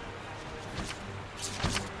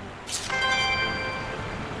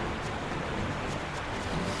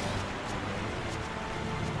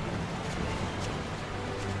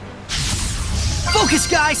 Focus,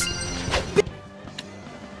 guys!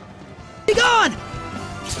 Be gone!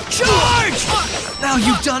 Charge! Now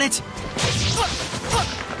you've done it!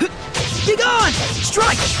 Be gone!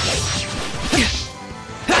 Strike!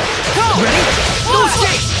 Ready? No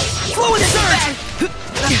escape! Flow and surge!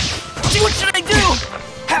 What should I do?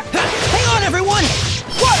 Hang on, everyone!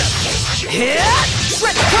 Water! Hit!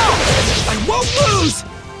 Shred! Go! I won't lose!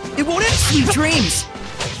 It won't end! Sweet dreams!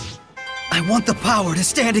 I want the power to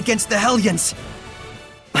stand against the Hellions!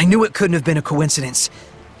 I knew it couldn't have been a coincidence.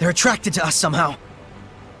 They're attracted to us somehow.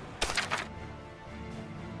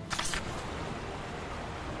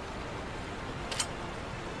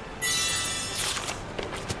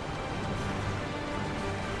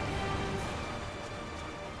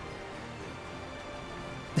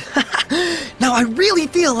 Now I really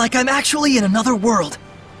feel like I'm actually in another world.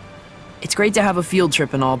 It's great to have a field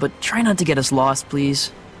trip and all, but try not to get us lost,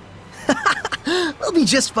 please. We'll be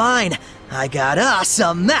just fine. I got us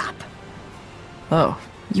a map. Oh,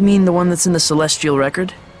 you mean the one that's in the Celestial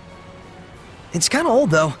Record? It's kinda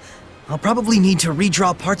old though. I'll probably need to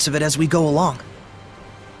redraw parts of it as we go along.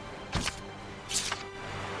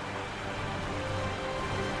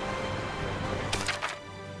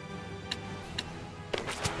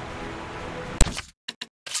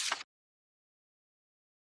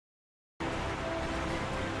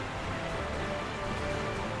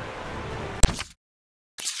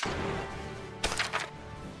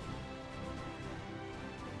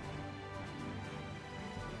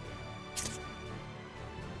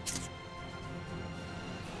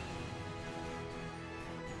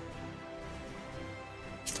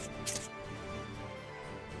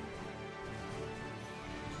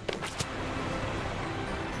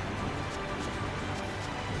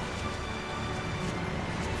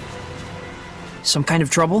 Some kind of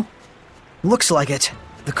trouble? Looks like it.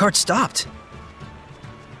 The cart stopped.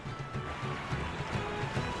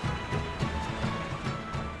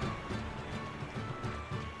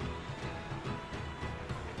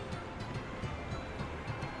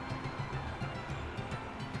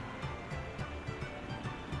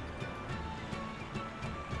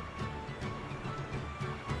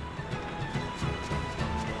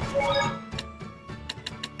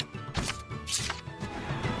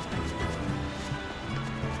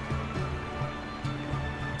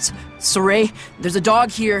 Saray, there's a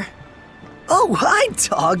dog here. Oh, hi,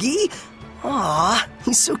 doggy. Aw,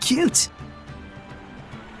 he's so cute.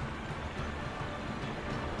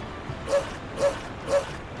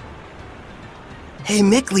 Hey,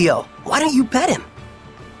 Mikleo, why don't you pet him?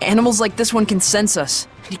 Animals like this one can sense us.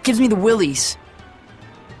 It gives me the willies.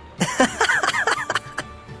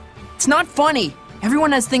 It's not funny.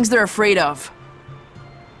 Everyone has things they're afraid of.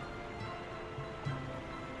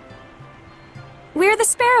 We're the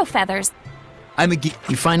Sparrow Feathers. I'm a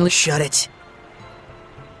You finally Shut it.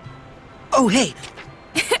 Oh, hey.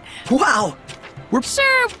 Wow. We're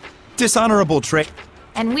sure. Dishonorable trait.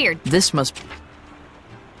 And weird. This must...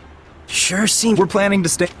 Sure seems... We're planning to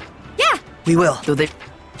stay. Yeah. We will. Though they...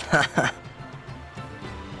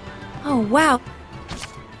 Oh, wow.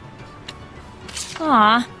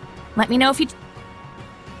 Aw. Let me know if you...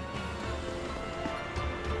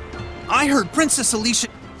 I heard Princess Alicia.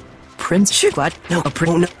 Prince... Glad... No, a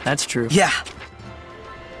prince... Oh, no. That's true. Yeah.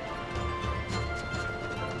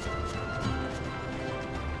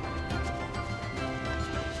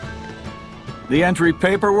 The entry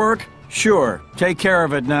paperwork? Sure, take care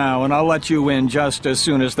of it now, and I'll let you in just as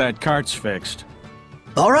soon as that cart's fixed.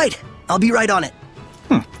 All right, I'll be right on it.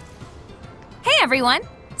 Hey everyone!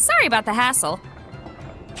 Sorry about the hassle.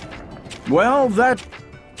 Well, that...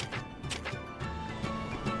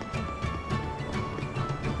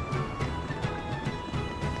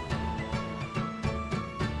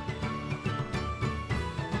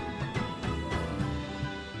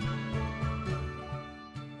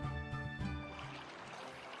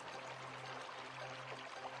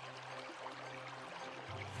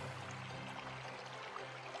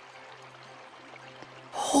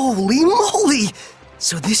 Holy moly!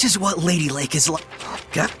 So this is what Lady Lake is like.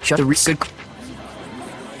 Shut the good.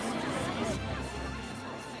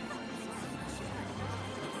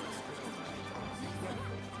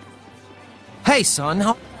 Hey, son,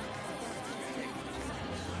 how...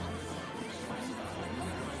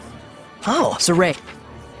 Oh, Saray,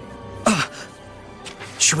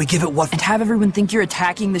 should we give it what... and have everyone think you're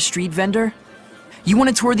attacking the street vendor? You want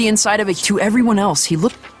to tour the inside of it to everyone else. He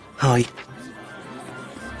looked... Oh,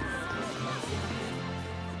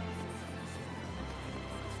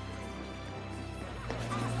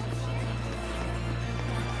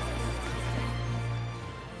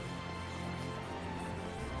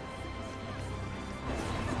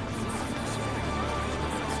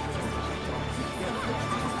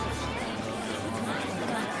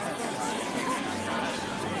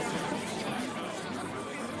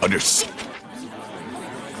 Understood.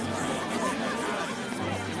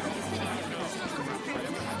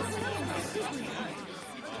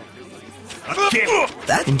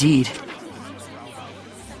 that... Indeed.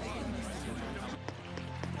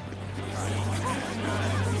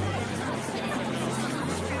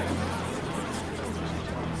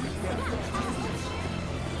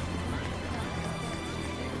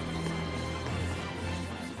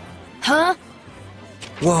 Huh?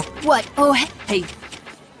 Whoa. What? Oh, hey.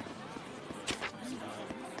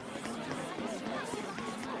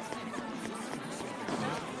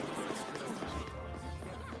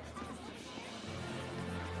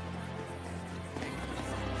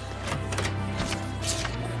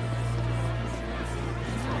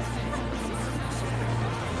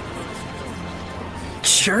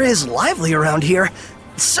 Sure is lively around here.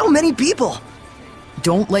 So many people.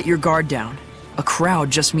 Don't let your guard down. A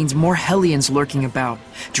crowd just means more Hellions lurking about,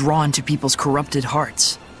 drawn to people's corrupted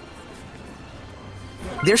hearts.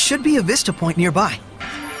 There should be a vista point nearby.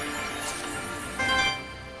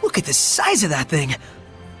 Look at the size of that thing.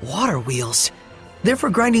 Water wheels. They're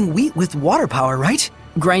for grinding wheat with water power, right?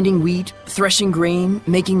 Grinding wheat, threshing grain,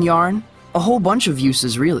 making yarn. A whole bunch of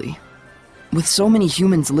uses, really. With so many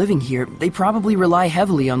humans living here, they probably rely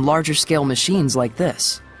heavily on larger-scale machines like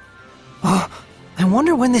this. Oh, I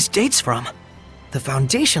wonder when this dates from. The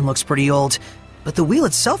foundation looks pretty old, but the wheel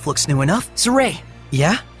itself looks new enough. Saray,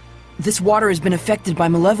 Yeah? this water has been affected by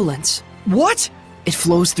malevolence. What? It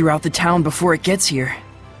flows throughout the town before it gets here.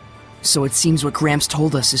 So it seems what Gramps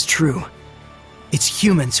told us is true. It's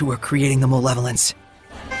humans who are creating the malevolence.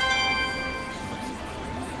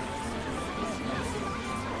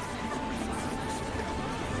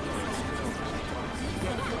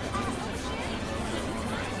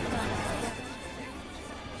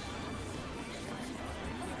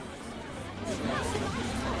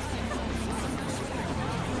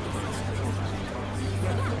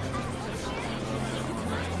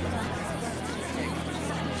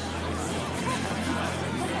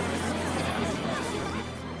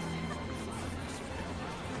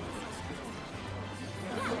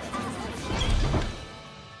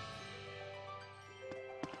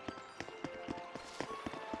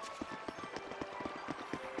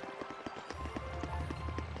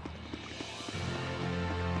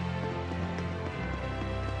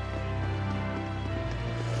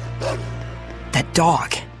 That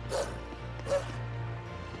dog.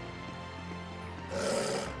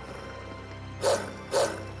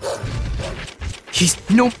 He's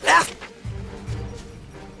no... Ah!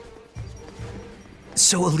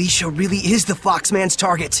 So Alicia really is the Foxman's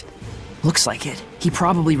target. Looks like it. He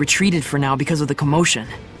probably retreated for now because of the commotion.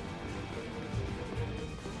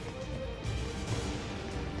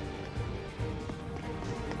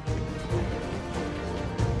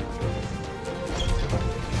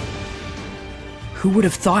 Who would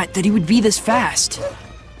have thought that he would be this fast?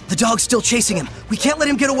 The dog's still chasing him. We can't let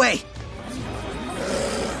him get away.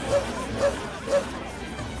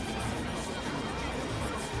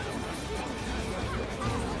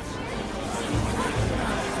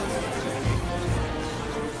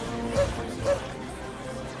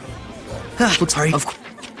 Looks Sorry. of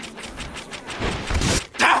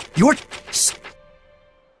You're...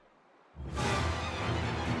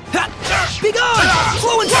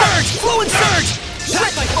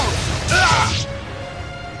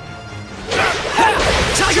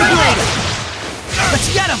 Tiger Blade!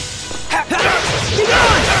 Let's get him! Be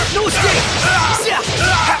gone! No escape!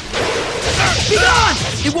 Be gone!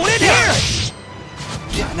 It won't end here!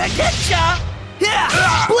 Gonna get ya! Yeah!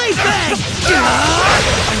 Blade Bang! I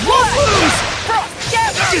won't lose!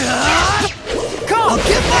 I'll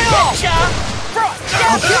give my all!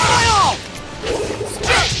 I'll give my all!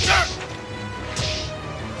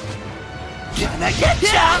 Gonna get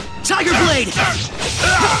ya! Tiger Blade!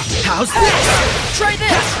 How's this? Try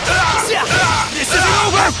this! This isn't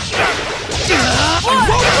over! I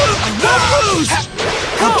won't lose!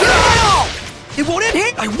 I'll give my all! It won't end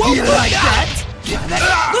here! I won't lose! Like that!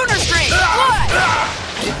 Lunar Stream!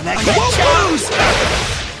 I won't lose!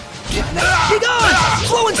 Be gone!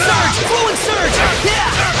 Flow and surge! Flow and surge!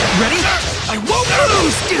 Yeah! Ready? I won't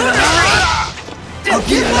lose! I'll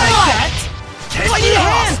give my all! I need a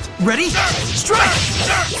hand! Ready? Strike!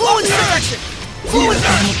 Flow and surge! Flow and surge!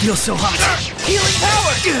 I don't feel so hot. Healing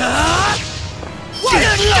power!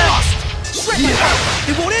 Get lost!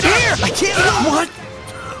 It won't end here! I can't lose! What?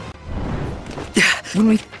 When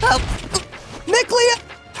we... Help! Miclia!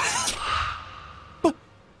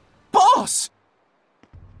 Boss!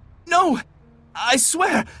 No! I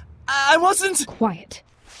swear, I wasn't... Quiet.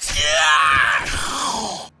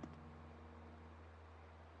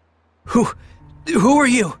 Who are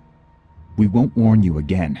you? We won't warn you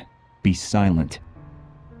again. Be silent.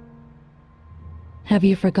 Have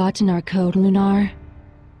you forgotten our code, Lunar?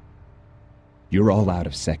 You're all out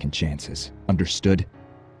of second chances. Understood?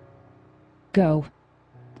 Go.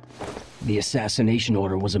 The assassination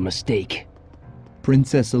order was a mistake.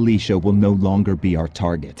 Princess Alicia will no longer be our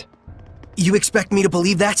target. You expect me to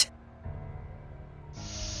believe that?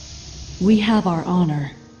 We have our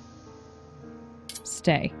honor.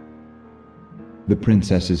 Stay. The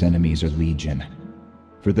princess's enemies are legion.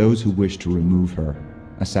 For those who wish to remove her,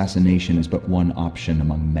 assassination is but one option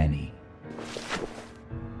among many.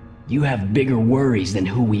 You have bigger worries than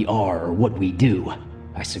who we are or what we do.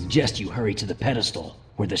 I suggest you hurry to the pedestal,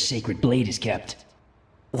 where the sacred blade is kept.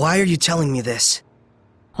 Why are you telling me this?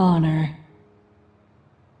 Honor.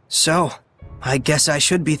 So, I guess I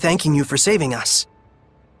should be thanking you for saving us.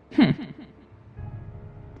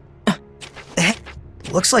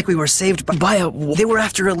 Looks like we were saved by a... They were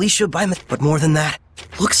after Alicia by... But more than that,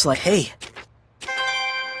 looks like... Hey.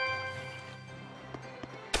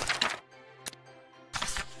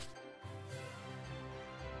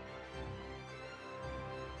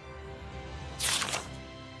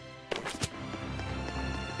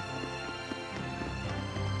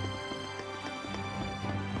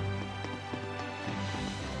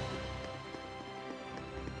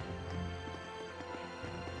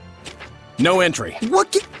 No entry.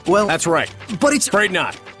 What? Well... That's right. But it's... Afraid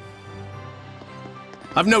not.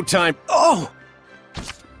 I've no time. Oh!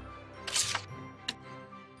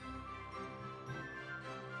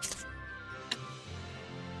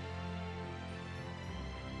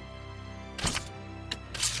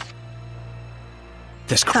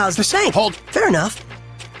 This How's the same? Hold. Fair enough.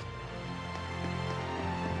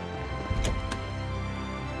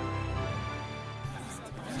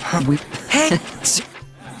 Hey!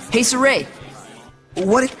 Hey, Saray!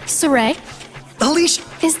 What? Saray? Alicia!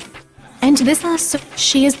 And this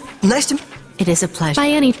she is... Nice to... It is a pleasure. By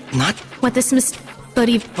any... Not... What this but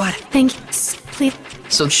even... But... Thank you. Please...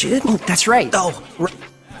 So she did? Oh, that's right. Oh, right.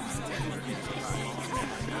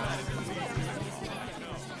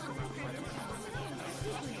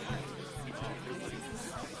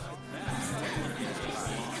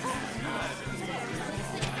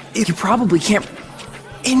 You probably can't...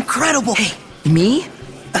 Incredible! Hey, Me?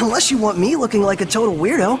 unless you want me looking like a total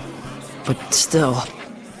weirdo. But still...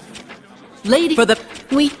 Lady... For the...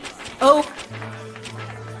 Oh...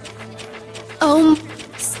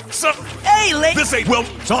 So, Hey, lady... this ain't... Well,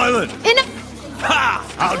 silent! Ha!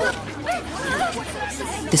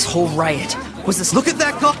 This whole riot... Was this... Look at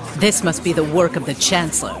that call! This must be the work of the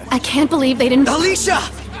Chancellor. I can't believe they didn't... Alicia!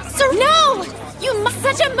 Sir, no! You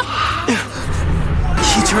such a...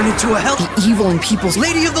 She turned into a hell... The evil in people's...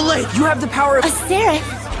 Lady of the Lake! You have the power of... A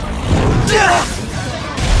seraph!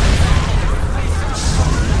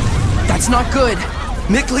 That's not good!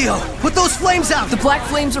 Miclio, put those flames out! The black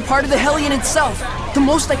flames are part of the Hellion itself! The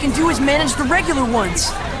most I can do is manage the regular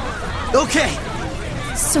ones! Okay!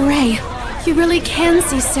 Saray, you really can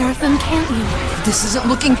see Seraphim, can't you? This isn't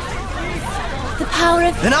looking... The power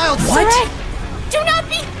of... Then I'll... Saray! Do not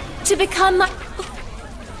be... To become...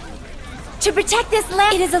 To protect this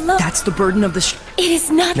land, it is alone. That's the burden of the It is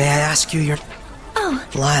not... May I ask you your... Oh.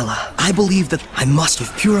 Lila, I believe that I must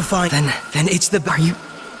have purified... Then it's the... Are you...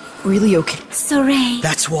 really okay? Saray.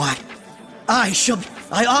 That's why. I shall...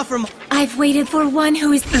 I offer I've waited for one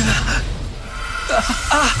who is...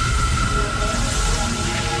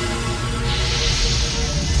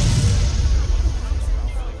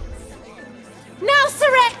 Now,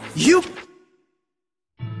 Saray! You...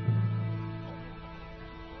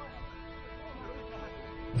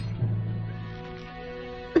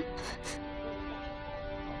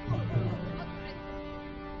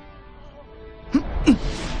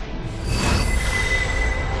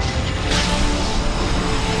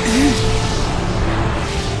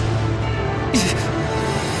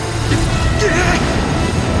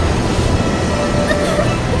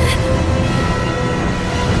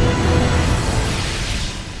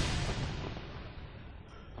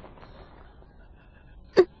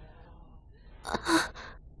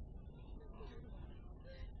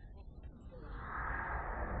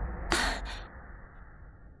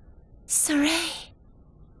 Saray.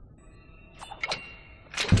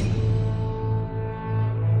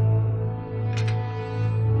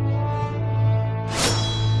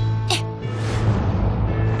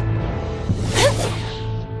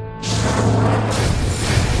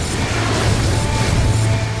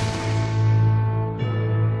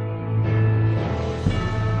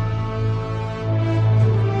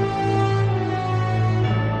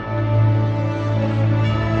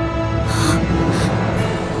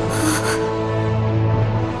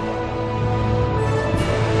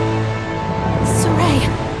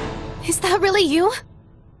 Is that really you?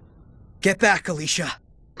 Get back, Alicia.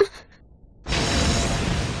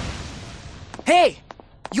 Hey!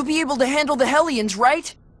 You'll be able to handle the Hellions,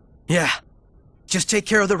 right? Yeah. Just take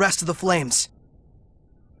care of the rest of the flames.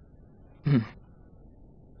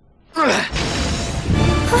 Ugh.